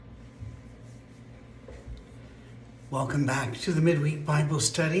Welcome back to the Midweek Bible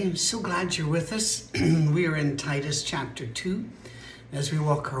Study. I'm so glad you're with us. We are in Titus chapter 2 as we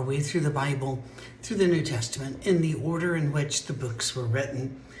walk our way through the Bible, through the New Testament, in the order in which the books were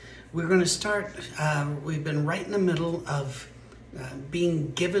written. We're going to start, we've been right in the middle of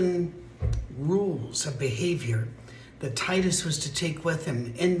being given rules of behavior that Titus was to take with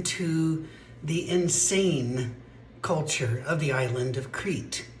him into the insane culture of the island of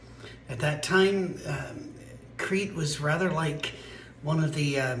Crete. At that time, Crete was rather like one of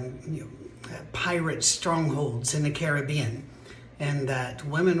the pirate strongholds in the Caribbean, and that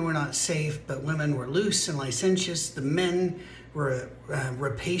women were not safe, but women were loose and licentious. The men were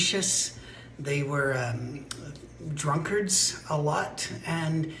rapacious. They were drunkards a lot,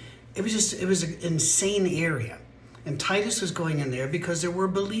 and it was an insane area. And Titus was going in there because there were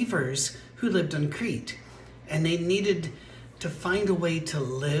believers who lived on Crete, and they needed to find a way to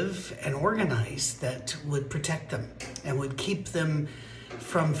live and organize that would protect them and would keep them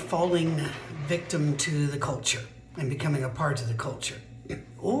from falling victim to the culture and becoming a part of the culture,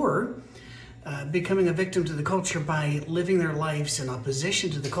 or becoming a victim to the culture by living their lives in opposition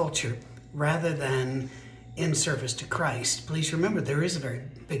to the culture rather than in service to Christ. Please remember, there is a very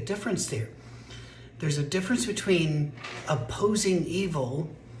big difference there. There's a difference between opposing evil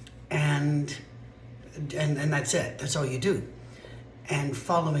and that's it. That's all you do. And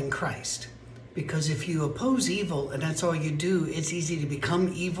following Christ. Because if you oppose evil and that's all you do, it's easy to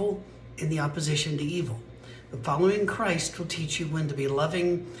become evil in the opposition to evil. But following Christ will teach you when to be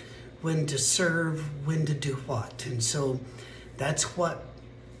loving, when to serve, when to do what. And so that's what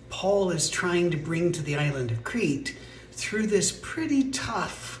Paul is trying to bring to the island of Crete through this pretty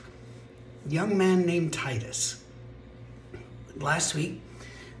tough young man named Titus. Last week,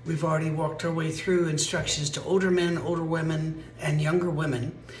 we've already walked our way through instructions to older men, older women, and younger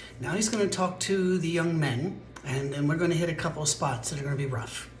women. Now he's going to talk to the young men, and then we're going to hit a couple of spots that are going to be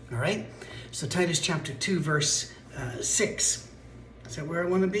rough. All right? So Titus chapter 2, verse 6. Is that where I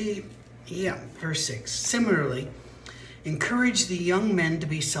want to be? Yeah, verse 6. Similarly, encourage the young men to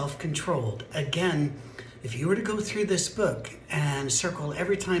be self-controlled. Again, if you were to go through this book and circle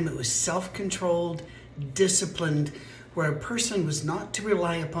every time it was self-controlled, disciplined, where a person was not to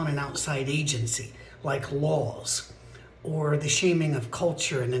rely upon an outside agency like laws or the shaming of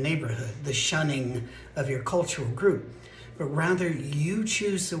culture in the neighborhood, the shunning of your cultural group, but rather you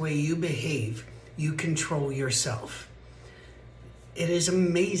choose the way you behave, you control yourself. It is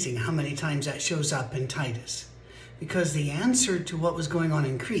amazing how many times that shows up in Titus, because the answer to what was going on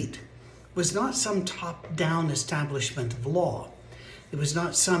in Crete was not some top-down establishment of law. It was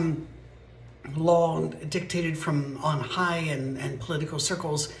not some law dictated from on high and political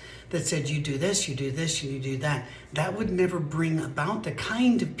circles that said you do this, and you do that. That would never bring about the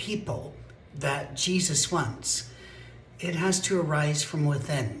kind of people that Jesus wants. It has to arise from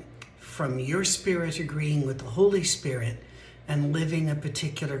within, from your spirit agreeing with the Holy Spirit and living a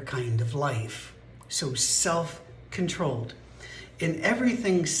particular kind of life. So self-controlled. In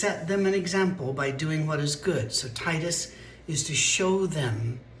everything, set them an example by doing what is good. So Titus is to show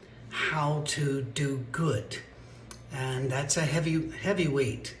them how to do good. And that's a heavy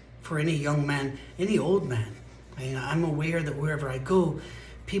weight for any young man, any old man. I'm aware that wherever I go,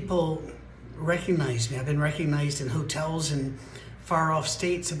 people recognize me. I've been recognized in hotels in far off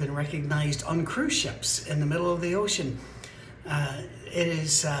states. I've been recognized on cruise ships in the middle of the ocean.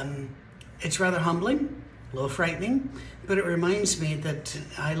 It's rather humbling, a little frightening, but it reminds me that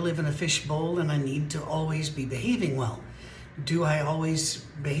I live in a fishbowl and I need to always be behaving well. Do I always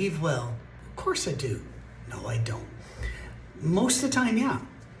behave well? Of course I do. No, I don't. Most of the time, yeah.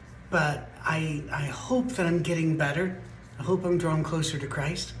 But I hope that I'm getting better. I hope I'm drawing closer to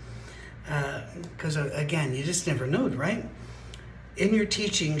Christ. Because again, you just never know, right? In your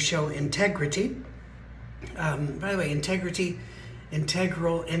teaching, show integrity. By the way, integrity,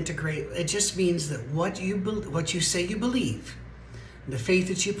 integral, integrate, it just means that what you say you believe, the faith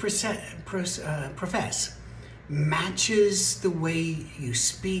that you profess, matches the way you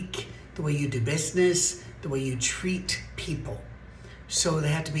speak, the way you do business, the way you treat people. So they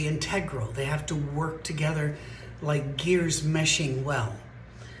have to be integral. They have to work together like gears meshing well.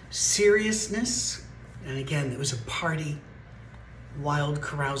 Seriousness, and again, it was a party, wild,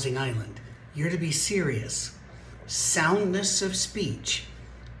 carousing island. You're to be serious. Soundness of speech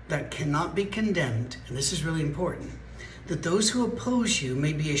that cannot be condemned, and this is really important, that those who oppose you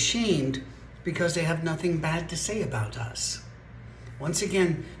may be ashamed because they have nothing bad to say about us. Once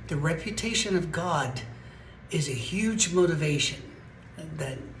again, the reputation of God is a huge motivation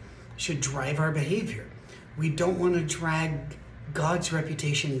that should drive our behavior. We don't want to drag God's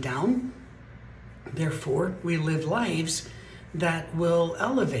reputation down Therefore, we live lives that will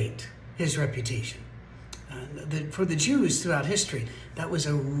elevate his reputation. For the Jews throughout history, that was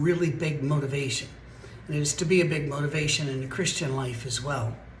a really big motivation. And it is to be a big motivation in the Christian life as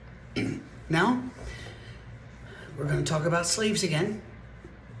well. Now, we're going to talk about slaves again.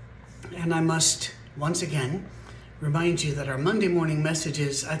 And I must, once again, remind you that our Monday morning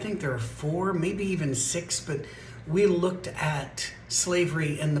messages, I think there are 4, maybe even 6, but we looked at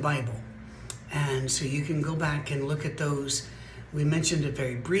slavery in the Bible. And so you can go back and look at those. We mentioned it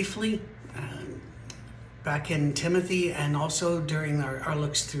very briefly back in Timothy and also during our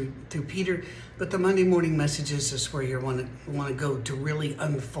looks through Peter. But the Monday morning messages is where you want to go to really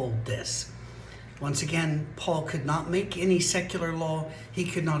unfold this. Once again, Paul could not make any secular law. He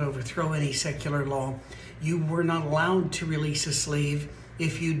could not overthrow any secular law. You were not allowed to release a slave.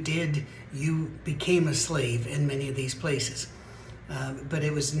 If you did, you became a slave in many of these places. But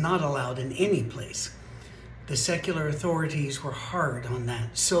it was not allowed in any place. The secular authorities were hard on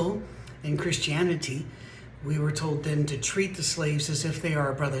that. So, in Christianity, we were told then to treat the slaves as if they are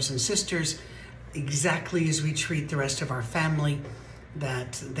our brothers and sisters, exactly as we treat the rest of our family,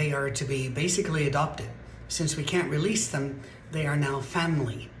 that they are to be basically adopted. Since we can't release them, they are now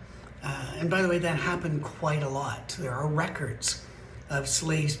family. And by the way, that happened quite a lot. There are records of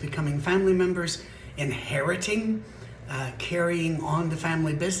slaves becoming family members, inheriting, carrying on the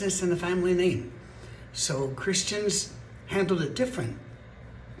family business and the family name. So Christians handled it different,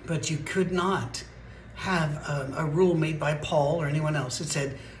 but you could not have a rule made by Paul or anyone else that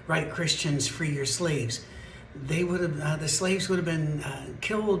said, right, Christians, free your slaves. They would have, the slaves would have been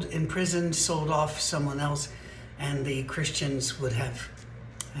killed, imprisoned, sold off someone else, and the Christians would have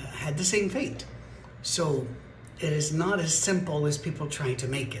had the same fate. So it is not as simple as people try to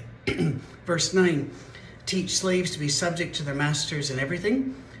make it. Verse 9, teach slaves to be subject to their masters in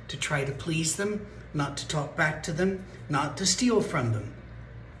everything, to try to please them, not to talk back to them, not to steal from them,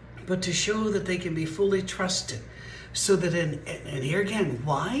 but to show that they can be fully trusted. So that and here again,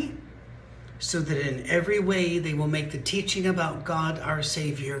 why? So that in every way they will make the teaching about God, our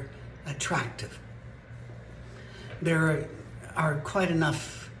Savior, attractive. There are quite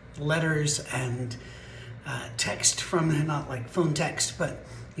enough letters and text from, not like phone text, but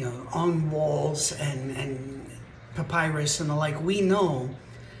on walls and papyrus and the like. We know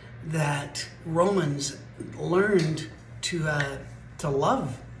that Romans learned to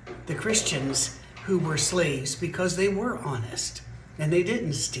love the Christians who were slaves because they were honest and they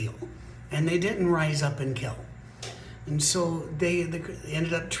didn't steal and they didn't rise up and kill. And so they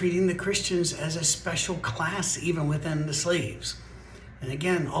ended up treating the Christians as a special class even within the slaves. And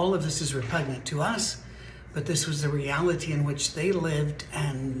again, all of this is repugnant to us, but this was the reality in which they lived,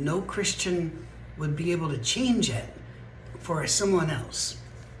 and no Christian would be able to change it for someone else.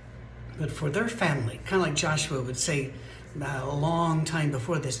 But for their family, kind of like Joshua would say a long time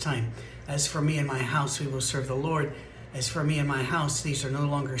before this time, as for me and my house, we will serve the Lord. As for me and my house, these are no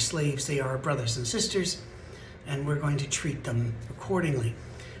longer slaves, they are our brothers and sisters, and we're going to treat them accordingly.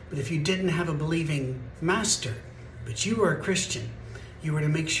 But if you didn't have a believing master, but you were a Christian, you were to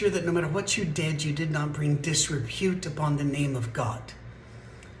make sure that no matter what you did not bring disrepute upon the name of God.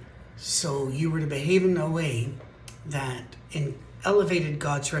 So you were to behave in a way that elevated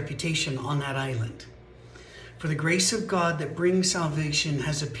God's reputation on that island. For the grace of God that brings salvation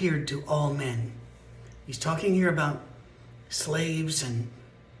has appeared to all men. He's talking here about slaves and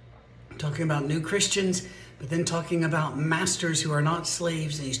talking about new Christians, but then talking about masters who are not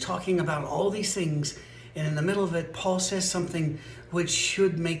slaves. And he's talking about all these things. And in the middle of it, Paul says something which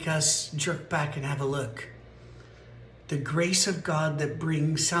should make us jerk back and have a look. The grace of God that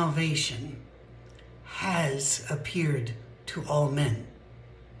brings salvation has appeared to all men.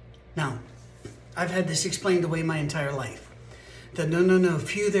 Now, I've had this explained away my entire life. That no,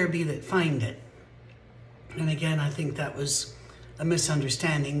 few there be that find it. And again, I think that was a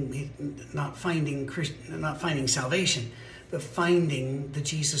misunderstanding, not finding salvation, but finding the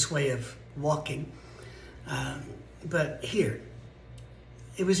Jesus way of walking. But here,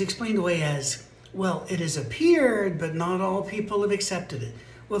 it was explained away as, well, it has appeared, but not all people have accepted it.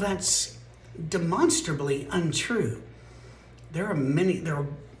 Well, that's demonstrably untrue. There are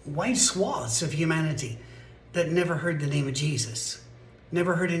wide swaths of humanity that never heard the name of Jesus,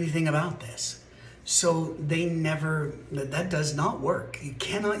 never heard anything about this. So that does not work. You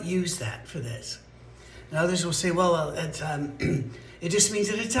cannot use that for this. And others will say, well, it just means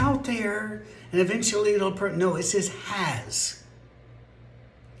that it's out there and eventually no, it says has.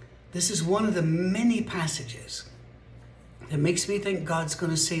 This is one of the many passages that makes me think God's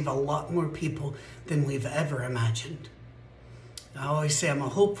going to save a lot more people than we've ever imagined. I always say I'm a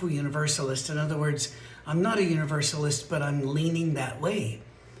hopeful universalist. In other words, I'm not a universalist, but I'm leaning that way,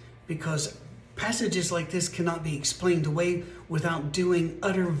 because passages like this cannot be explained away without doing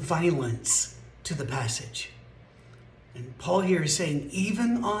utter violence to the passage. And Paul here is saying,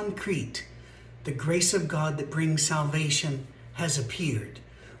 even on Crete, the grace of God that brings salvation has appeared.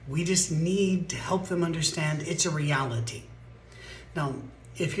 We just need to help them understand it's a reality. Now,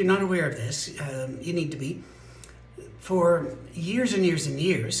 if you're not aware of this, you need to be. For years and years and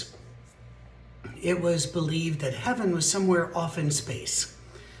years, it was believed that heaven was somewhere off in space,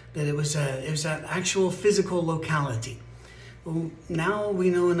 that it was an actual physical locality. Well, now we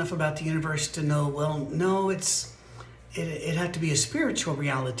know enough about the universe to know, well, no, it had to be a spiritual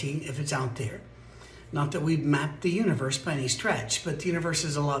reality if it's out there. Not that we've mapped the universe by any stretch, but the universe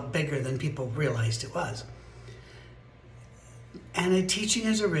is a lot bigger than people realized it was. And a teaching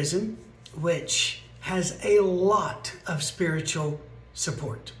has arisen which has a lot of spiritual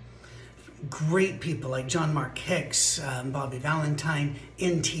support. Great people like John Mark Hicks, Bobby Valentine,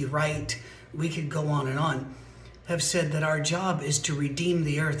 N.T. Wright, we could go on, have said that our job is to redeem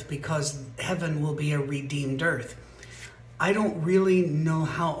the earth because heaven will be a redeemed earth. I don't really know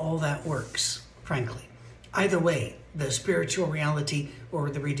how all that works, frankly. Either way, the spiritual reality or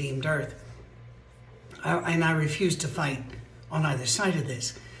the redeemed earth. And I refuse to fight on either side of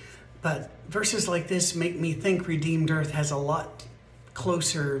this. But verses like this make me think redeemed earth has a lot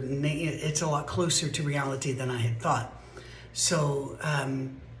closer, it's a lot closer to reality than I had thought. So,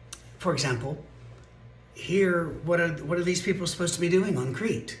 for example, here, what are these people supposed to be doing on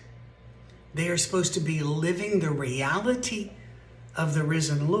Crete? They are supposed to be living the reality of the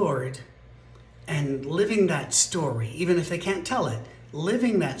risen Lord and living that story, even if they can't tell it,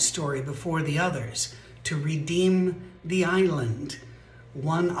 living that story before the others to redeem the island,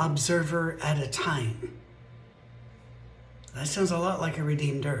 one observer at a time. That sounds a lot like a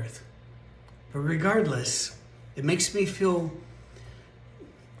redeemed earth. But regardless, it makes me feel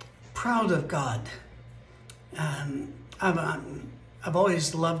proud of God. I've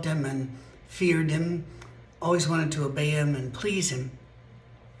always loved him and feared him, always wanted to obey him and please him.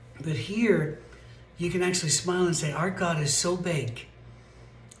 But here, you can actually smile and say, our God is so big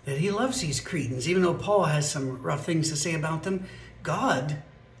that he loves these Cretans. Even though Paul has some rough things to say about them, God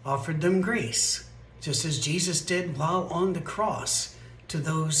offered them grace, just as Jesus did while on the cross to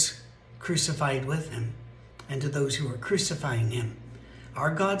those crucified with him and to those who were crucifying him.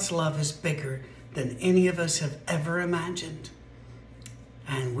 Our God's love is bigger than any of us have ever imagined.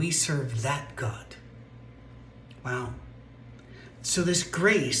 And we serve that God. Wow. So this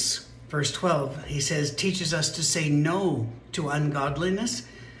grace, verse 12, he says, teaches us to say no to ungodliness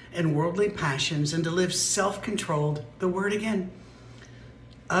and worldly passions and to live self-controlled, the word again,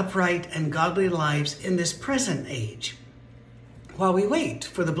 upright and godly lives in this present age, while we wait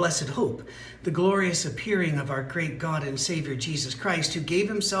for the blessed hope, the glorious appearing of our great God and Savior Jesus Christ, who gave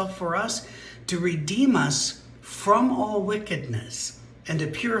himself for us to redeem us from all wickedness and to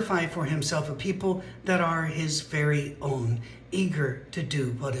purify for himself a people that are his very own, eager to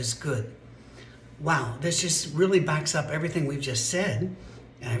do what is good. Wow, this just really backs up everything we've just said,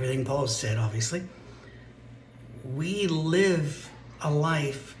 and everything Paul's said, obviously. We live a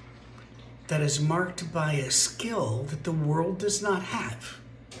life that is marked by a skill that the world does not have.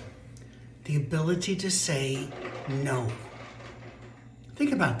 The ability to say no.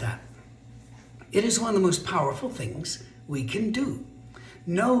 Think about that. It is one of the most powerful things we can do.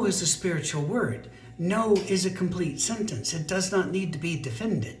 No is a spiritual word. No is a complete sentence. It does not need to be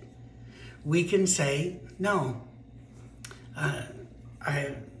defended. We can say no.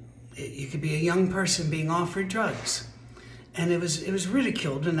 You could be a young person being offered drugs. And it was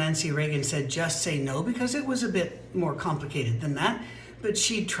ridiculed when Nancy Reagan said, just say no, because it was a bit more complicated than that. But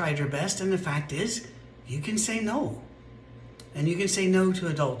she tried her best, and the fact is, you can say no. And you can say no to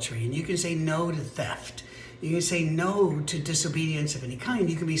adultery, and you can say no to theft. You can say no to disobedience of any kind.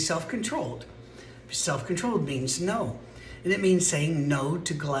 You can be self-controlled. Self-controlled means no. And it means saying no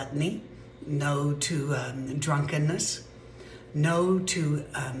to gluttony, no to drunkenness, no to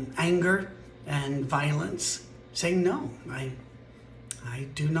anger and violence. Saying no, I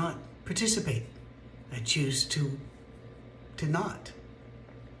do not participate. I choose to not.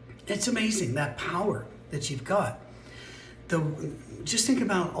 It's amazing, that power that you've got. Just think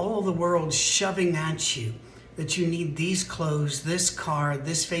about all the world shoving at you that you need these clothes, this car,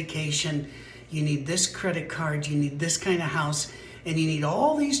 this vacation, you need this credit card, you need this kind of house, and you need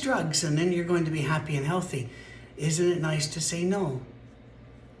all these drugs, and then you're going to be happy and healthy. Isn't it nice to say no?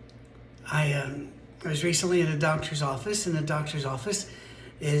 I was recently at a doctor's office, and the doctor's office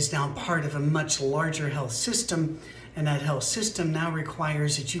is now part of a much larger health system, And that health system now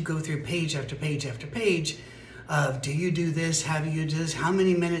requires that you go through page after page after page of, do you do this? Have you do this? How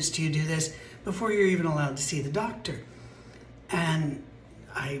many minutes do you do this? Before you're even allowed to see the doctor. And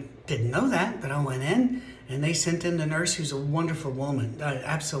I didn't know that, but I went in and they sent in the nurse, who's a wonderful woman,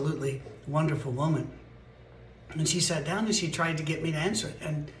 absolutely wonderful woman. And she sat down and she tried to get me to answer it.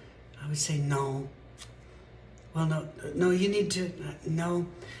 And I would say, no. Well, no, you need to, no.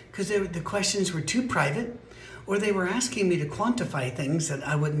 Because the questions were too private, or they were asking me to quantify things that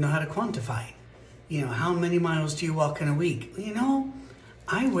I wouldn't know how to quantify. You know, how many miles do you walk in a week? You know,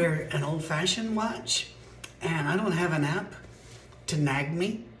 I wear an old-fashioned watch, and I don't have an app to nag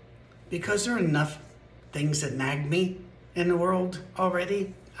me, because there are enough things that nag me in the world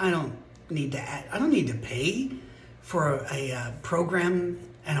already. I don't need to pay for a program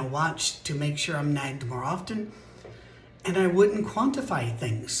and a watch to make sure I'm nagged more often. And I wouldn't quantify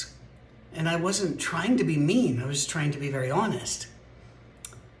things. And I wasn't trying to be mean. I was trying to be very honest.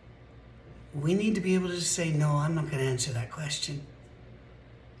 We need to be able to say, no, I'm not going to answer that question.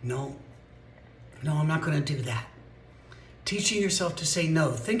 No, I'm not going to do that. Teaching yourself to say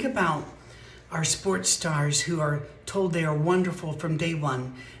no. Think about our sports stars who are told they are wonderful from day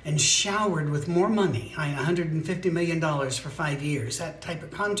one and showered with more money, $150 million for 5 years, that type of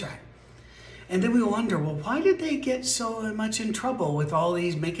contract. And then we wonder, well, why did they get so much in trouble with all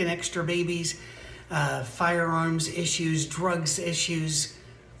these making extra babies, firearms issues, drugs issues?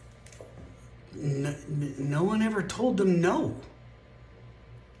 No one ever told them no.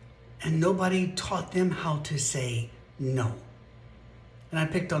 And nobody taught them how to say no. And I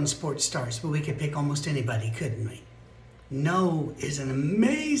picked on sports stars, but we could pick almost anybody, couldn't we? No is an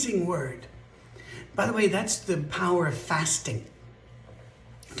amazing word. By the way, that's the power of fasting.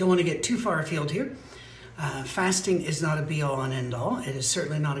 Don't want to get too far afield here. Fasting is not a be-all and end-all. It is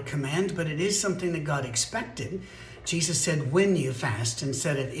certainly not a command, but it is something that God expected. Jesus said, when you fast,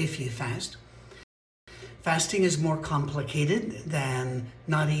 instead of if you fast. Fasting is more complicated than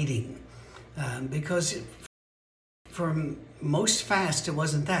not eating, because for most fast, it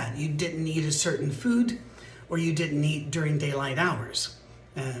wasn't that. You didn't eat a certain food, or you didn't eat during daylight hours.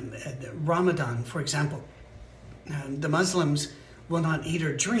 Ramadan, for example, the Muslims will not eat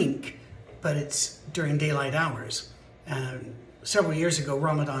or drink, but it's during daylight hours. Several years ago,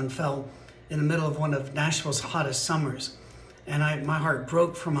 Ramadan fell in the middle of one of Nashville's hottest summers, and my heart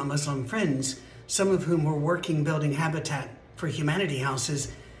broke for my Muslim friends, some of whom were working building Habitat for Humanity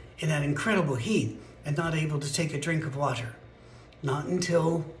houses in that incredible heat and not able to take a drink of water, not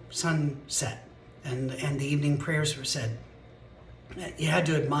until sunset and the evening prayers were said. You had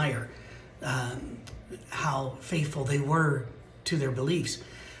to admire how faithful they were to their beliefs.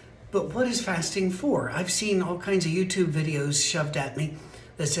 But what is fasting for? I've seen all kinds of YouTube videos shoved at me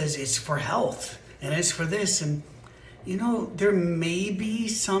that says it's for health and it's for this. And you know, there may be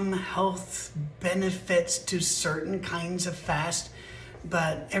some health benefits to certain kinds of fast,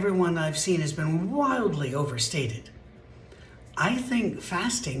 but everyone I've seen has been wildly overstated. I think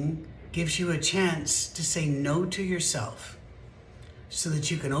fasting gives you a chance to say no to yourself so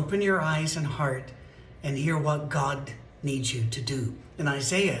that you can open your eyes and heart and hear what God needs you to do. In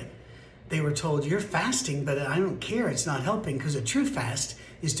Isaiah, they were told, you're fasting, but I don't care, it's not helping, because a true fast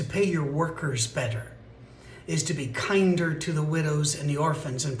is to pay your workers better, is to be kinder to the widows and the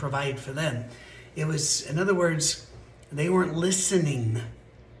orphans and provide for them. It was, in other words, they weren't listening,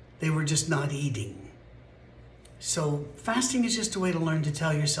 they were just not eating. So fasting is just a way to learn to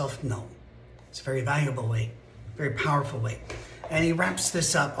tell yourself no. It's a very valuable way, very powerful way. And he wraps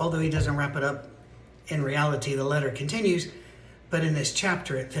this up, although he doesn't wrap it up in reality, the letter continues, but in this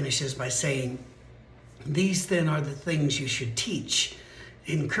chapter it finishes by saying, these then are the things you should teach.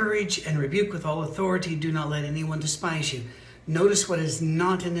 Encourage and rebuke with all authority. Do not let anyone despise you. Notice what is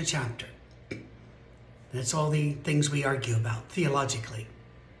not in the chapter. That's all the things we argue about theologically.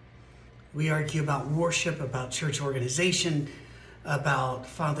 We argue about worship, about church organization, about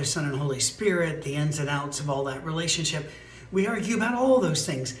Father, Son, and Holy Spirit, the ins and outs of all that relationship. We argue about all those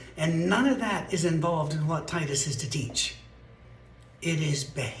things, and none of that is involved in what Titus is to teach. It is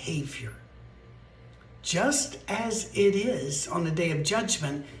behavior. Just as it is on the day of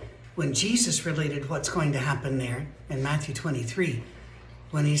judgment, when Jesus related what's going to happen there in Matthew 23,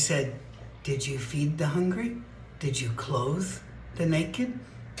 when he said, did you feed the hungry? Did you clothe the naked?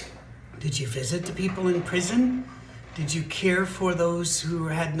 Did you visit the people in prison? Did you care for those who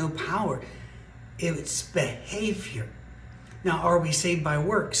had no power? It's behavior. Now, are we saved by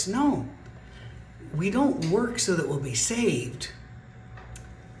works? No. We don't work so that we'll be saved.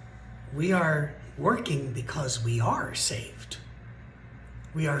 We are working because we are saved.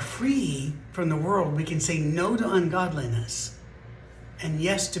 We are free from the world. We can say no to ungodliness and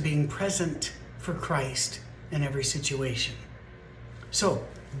yes to being present for Christ in every situation. So,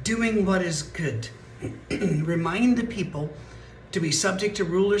 doing what is good. Remind the people to be subject to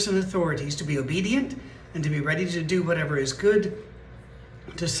rulers and authorities, to be obedient, and to be ready to do whatever is good,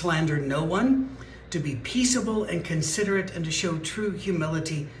 to slander no one, to be peaceable and considerate, and to show true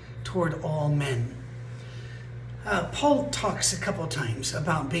humility toward all men. Paul talks a couple times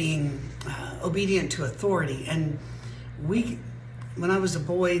about being obedient to authority, and when I was a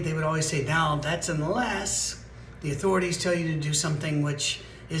boy, they would always say, now that's unless the authorities tell you to do something which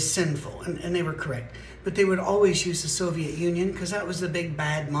is sinful, and they were correct. But they would always use the Soviet Union because that was the big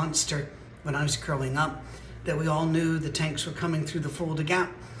bad monster when I was growing up, that we all knew the tanks were coming through the Fulda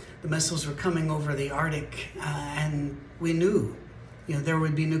Gap, the missiles were coming over the Arctic, and we knew, there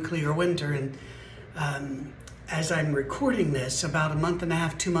would be nuclear winter. And as I'm recording this, about a month and a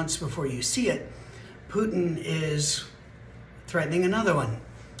half, 2 months before you see it, Putin is threatening another one,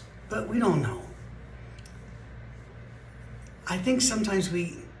 but we don't know. I think sometimes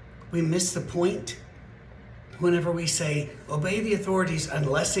we miss the point whenever we say, obey the authorities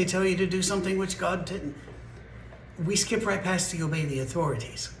unless they tell you to do something which God didn't. We skip right past the obey the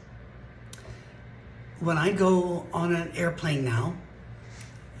authorities. When I go on an airplane now,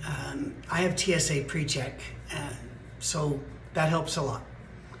 I have TSA pre-check, so that helps a lot.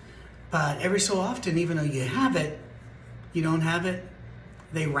 But every so often, even though you have it, you don't have it,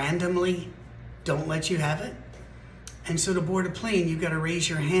 they randomly don't let you have it. And so to board a plane, you've got to raise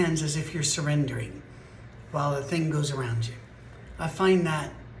your hands as if you're surrendering while the thing goes around you. I find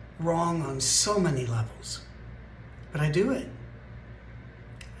that wrong on so many levels, but I do it.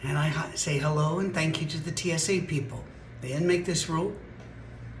 And I say hello and thank you to the TSA people. They didn't make this rule.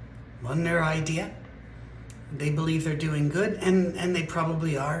 It wasn't their idea. They believe they're doing good, and they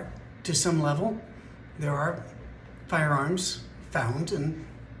probably are to some level. There are firearms found, and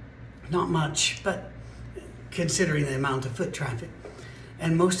not much, but considering the amount of foot traffic.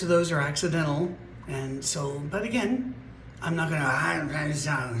 And most of those are accidental. And so, but again, I'm not going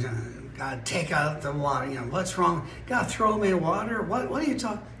to, God, take out the water. What's wrong? God, throw me water? What are you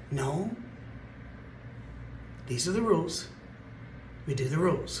talking? No. These are the rules. We do the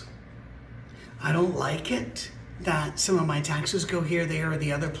rules. I don't like it that some of my taxes go here, there, or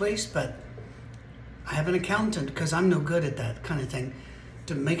the other place, but I have an accountant, because I'm no good at that kind of thing,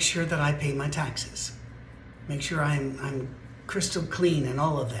 to make sure that I pay my taxes. Make sure I'm crystal clean in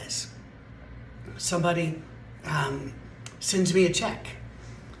all of this. Somebody sends me a check,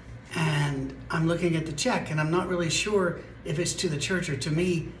 and I'm looking at the check, and I'm not really sure if it's to the church or to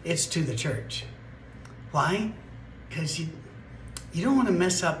me. It's to the church. Why? Because you don't want to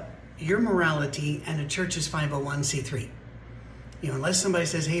mess up your morality and a church's 501c3. Unless somebody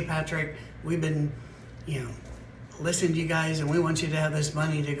says, hey, Patrick, we've been, listening to you guys, and we want you to have this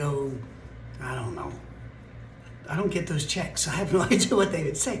money to go, I don't know. I don't get those checks. I have no idea what they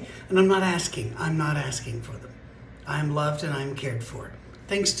would say. And I'm not asking for them. I'm loved and I'm cared for.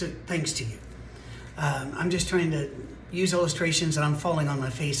 Thanks to you. I'm just trying to use illustrations, and I'm falling on my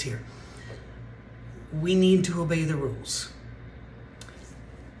face here. We need to obey the rules.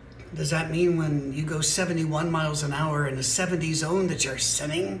 Does that mean when you go 71 miles an hour in a 70 zone that you're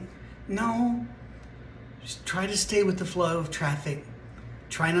sinning? No. Just try to stay with the flow of traffic.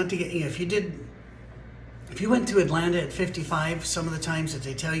 Try not to get, if you went to Atlanta at 55, some of the times that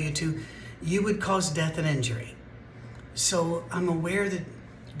they tell you to, you would cause death and injury. So I'm aware that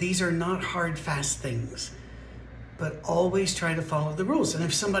these are not hard, fast things, but always try to follow the rules. And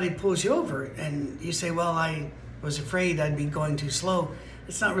if somebody pulls you over and you say, well, I was afraid I'd be going too slow,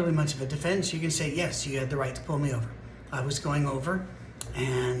 it's not really much of a defense. You can say, yes, you had the right to pull me over. I was going over,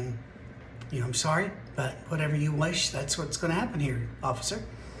 and I'm sorry, but whatever you wish, that's what's going to happen here, officer.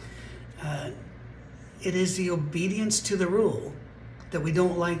 It is the obedience to the rule that we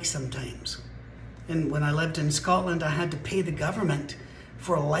don't like sometimes. And when I lived in Scotland, I had to pay the government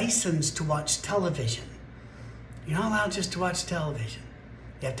for a license to watch television. You're not allowed just to watch television.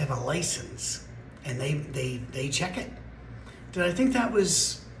 You have to have a license, and they check it. Did I think that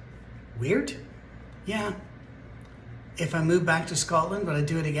was weird? Yeah. If I moved back to Scotland, would I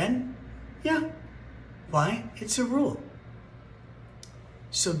do it again? Yeah. Why? It's a rule.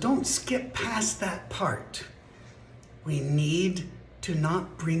 So don't skip past that part. We need to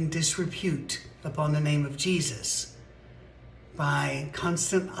not bring disrepute upon the name of Jesus by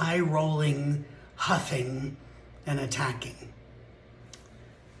constant eye-rolling, huffing, and attacking.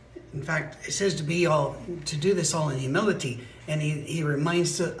 In fact, it says to do this all in humility, and he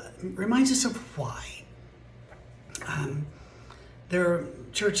reminds us of why. There are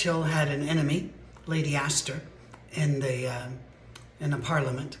Churchill had an enemy, Lady Astor, in the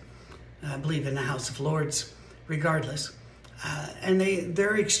Parliament, I believe in the House of Lords, regardless. And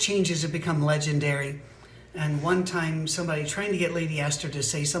their exchanges have become legendary. And one time, somebody trying to get Lady Astor to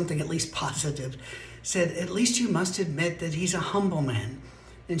say something at least positive said, "At least you must admit that he's a humble man."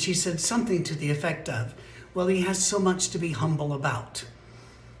 And she said something to the effect of, "Well, he has so much to be humble about."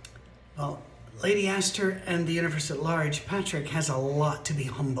 Well, Lady Astor and the universe at large, Patrick has a lot to be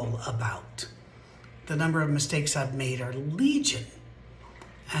humble about. The number of mistakes I've made are legion,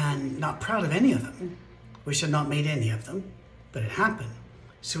 and not proud of any of them. Wish I'd not made any of them, but it happened.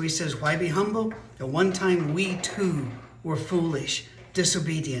 So he says, why be humble? At one time we too were foolish,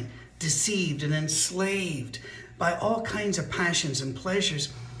 disobedient, deceived, and enslaved by all kinds of passions and pleasures.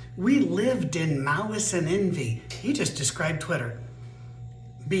 We lived in malice and envy. He just described Twitter.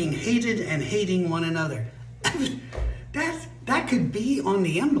 Being hated and hating one another. That could be on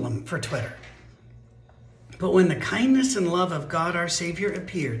the emblem for Twitter. But when the kindness and love of God our Savior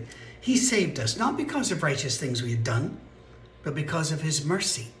appeared, he saved us, not because of righteous things we had done, but because of his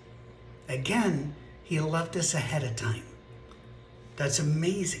mercy. Again, he loved us ahead of time. That's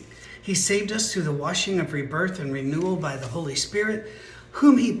amazing. He saved us through the washing of rebirth and renewal by the Holy Spirit,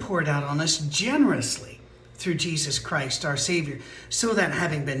 whom he poured out on us generously through Jesus Christ, our Savior, so that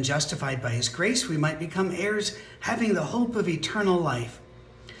having been justified by his grace, we might become heirs, having the hope of eternal life.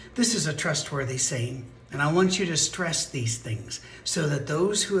 This is a trustworthy saying, and I want you to stress these things so that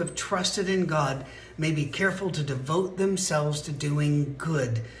those who have trusted in God may be careful to devote themselves to doing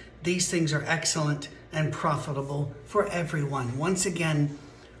good. These things are excellent and profitable for everyone. Once again,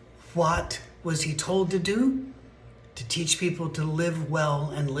 what was he told to do? To teach people to live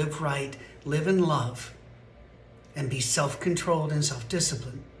well and live right, live in love, and be self-controlled and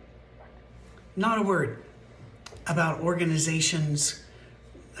self-disciplined. Not a word about organizations,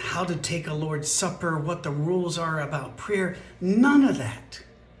 how to take a Lord's Supper, what the rules are about prayer. None of that.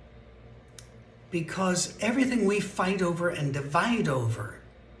 Because everything we fight over and divide over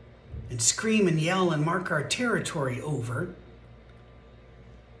and scream and yell and mark our territory over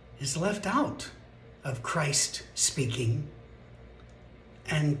is left out of Christ speaking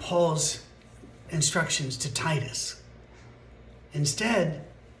and Paul's instructions to Titus. Instead,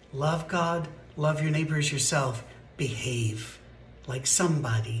 love God, love your neighbor as yourself, behave like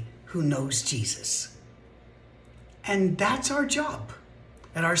somebody who knows Jesus. And that's our job.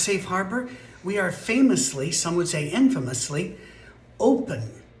 At our safe harbor, we are famously, some would say infamously,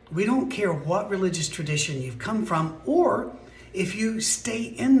 open. We don't care what religious tradition you've come from or if you stay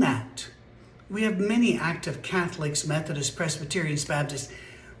in that. We have many active Catholics, Methodists, Presbyterians, Baptists.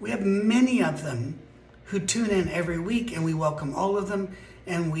 We have many of them who tune in every week, and we welcome all of them,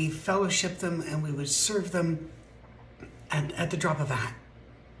 and we fellowship them, and we would serve them at the drop of a hat.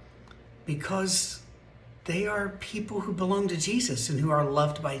 Because they are people who belong to Jesus and who are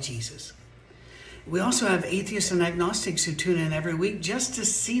loved by Jesus. We also have atheists and agnostics who tune in every week just to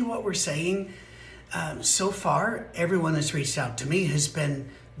see what we're saying. So far, everyone that's reached out to me has been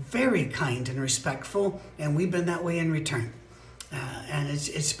very kind and respectful, and we've been that way in return. And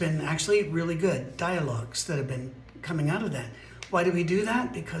it's been actually really good dialogues that have been coming out of that. Why do we do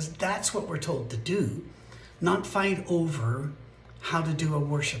that? Because that's what we're told to do, not fight over how to do a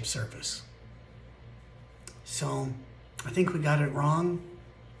worship service. So I think we got it wrong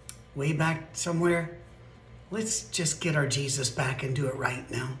way back somewhere. Let's just get our Jesus back and do it right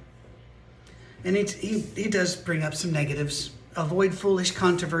now. And he does bring up some negatives. Avoid foolish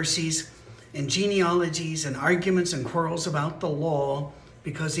controversies and genealogies and arguments and quarrels about the law,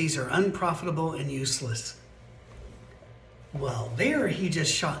 because these are unprofitable and useless. Well, there he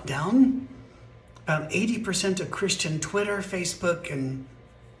just shot down about 80% of Christian Twitter, Facebook, and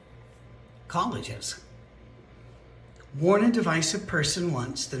colleges. Warn a divisive person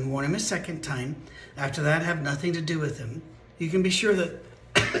once, then warn him a second time. After that, have nothing to do with him. You can be sure that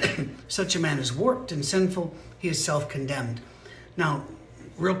such a man is warped and sinful. He is self-condemned. Now,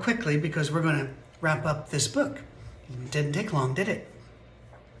 real quickly, because we're going to wrap up this book. It didn't take long, did it?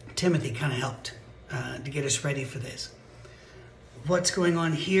 Timothy kind of helped to get us ready for this. What's going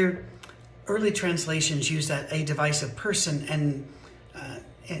on here? Early translations use that a divisive person,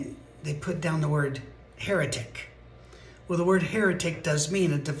 and they put down the word heretic. Well, the word heretic does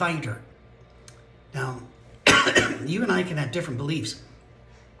mean a divider. Now, you and I can have different beliefs,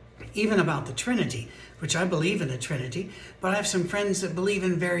 even about the Trinity, which I believe in the Trinity, but I have some friends that believe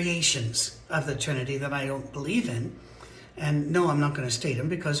in variations of the Trinity that I don't believe in. And no, I'm not going to state them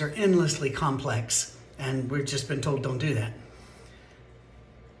because they're endlessly complex, and we've just been told don't do that.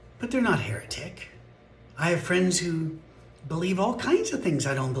 But they're not heretic. I have friends who believe all kinds of things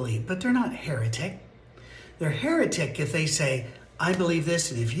I don't believe, but they're not heretic. They're heretic if they say, I believe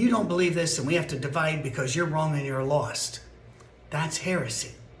this, and if you don't believe this, then we have to divide because you're wrong and you're lost. That's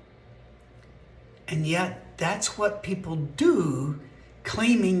heresy. And yet, that's what people do,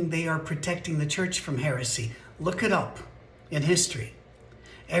 claiming they are protecting the church from heresy. Look it up in history.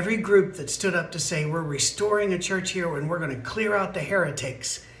 Every group that stood up to say, we're restoring a church here and we're going to clear out the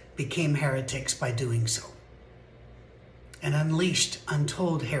heretics, became heretics by doing so, and unleashed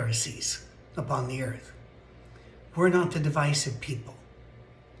untold heresies upon the earth. We're not the divisive people.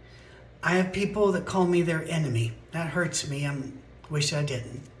 I have people that call me their enemy. That hurts me. I wish I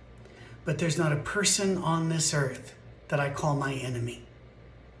didn't. But there's not a person on this earth that I call my enemy.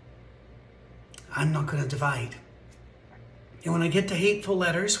 I'm not going to divide. And when I get to hateful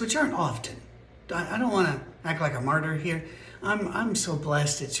letters, which aren't often, I don't want to act like a martyr here. I'm so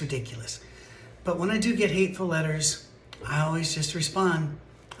blessed, it's ridiculous. But when I do get hateful letters, I always just respond,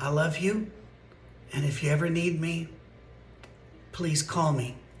 I love you. And if you ever need me, please call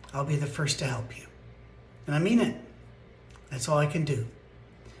me. I'll be the first to help you. And I mean it. That's all I can do.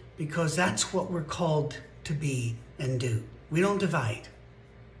 Because that's what we're called to be and do. We don't divide.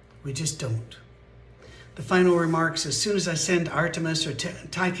 We just don't. The final remarks, as soon as I send Artemas or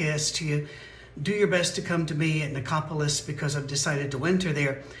Tychicus to you, do your best to come to me at Nicopolis because I've decided to winter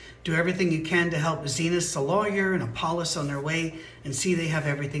there. Do everything you can to help Zenas the lawyer and Apollos on their way and see they have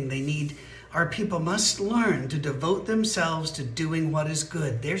everything they need. Our people must learn to devote themselves to doing what is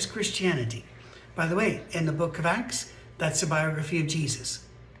good. There's Christianity. By the way, in the book of Acts, that's the biography of Jesus.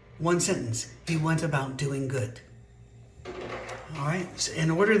 One sentence, he went about doing good. All right, so in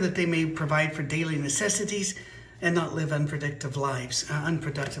order that they may provide for daily necessities and not live unproductive lives.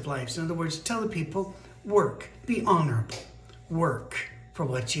 In other words, tell the people, work, be honorable, work for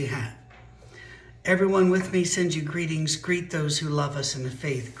what you have. Everyone with me sends you greetings. Greet those who love us in the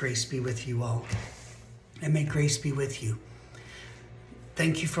faith. Grace be with you all. And may grace be with you.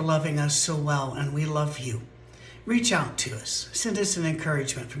 Thank you for loving us so well, and we love you. Reach out to us. Send us an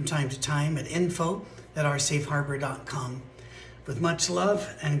encouragement from time to time at info@oursafeharbor.com. With much love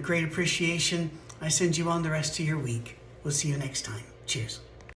and great appreciation, I send you on the rest of your week. We'll see you next time. Cheers.